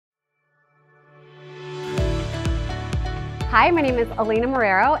Hi, my name is Elena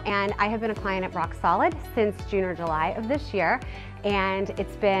and I have been a client at Rock Solid since June or July of this year, and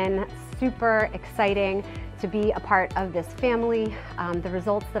it's been super exciting to be a part of this family. The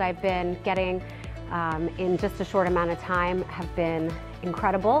results that I've been getting in just a short amount of time have been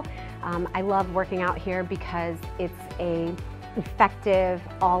incredible. I love working out here because it's a effective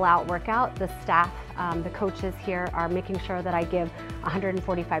all-out workout. The staff, the coaches here are making sure that I give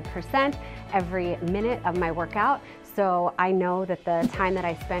 145% every minute of my workout. So I know that the time that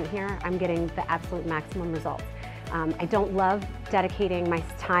I spent here, I'm getting the absolute maximum results. I don't love dedicating my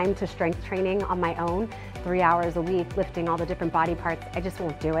time to strength training on my own, 3 hours a week, lifting all the different body parts. I just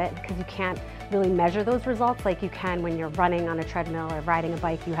won't do it because you can't really measure those results like you can when you're running on a treadmill or riding a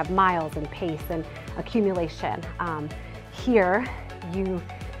bike. You have miles and pace and accumulation. Here, you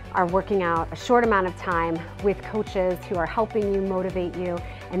are working out a short amount of time with coaches who are helping you, motivate you,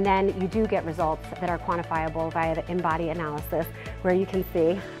 and then you do get results that are quantifiable via the in-body analysis, where you can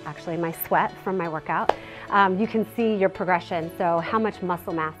see, actually, my sweat from my workout. You can see your progression, so how much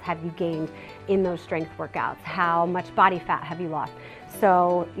muscle mass have you gained in those strength workouts? How much body fat have you lost?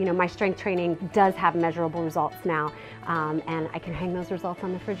 So, you know, my strength training does have measurable results now, and I can hang those results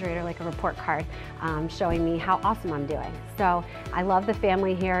on the refrigerator like a report card, showing me how awesome I'm doing. So I love the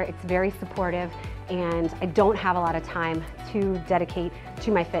family here. It's very supportive, and I don't have a lot of time to dedicate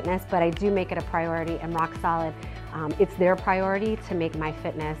to my fitness, but I do make it a priority, and Rock Solid, it's their priority to make my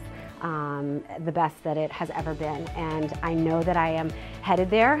fitness the best that it has ever been, and I know that I am headed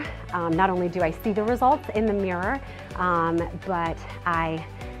there. Not only do I see the results in the mirror, but I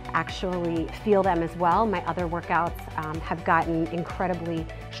actually feel them as well. My other workouts have gotten incredibly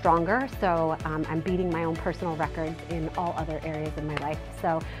stronger, so I'm beating my own personal records in all other areas of my life.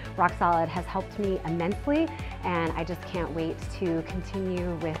 So Rock Solid has helped me immensely, and I just can't wait to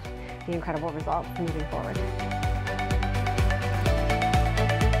continue with the incredible results moving forward.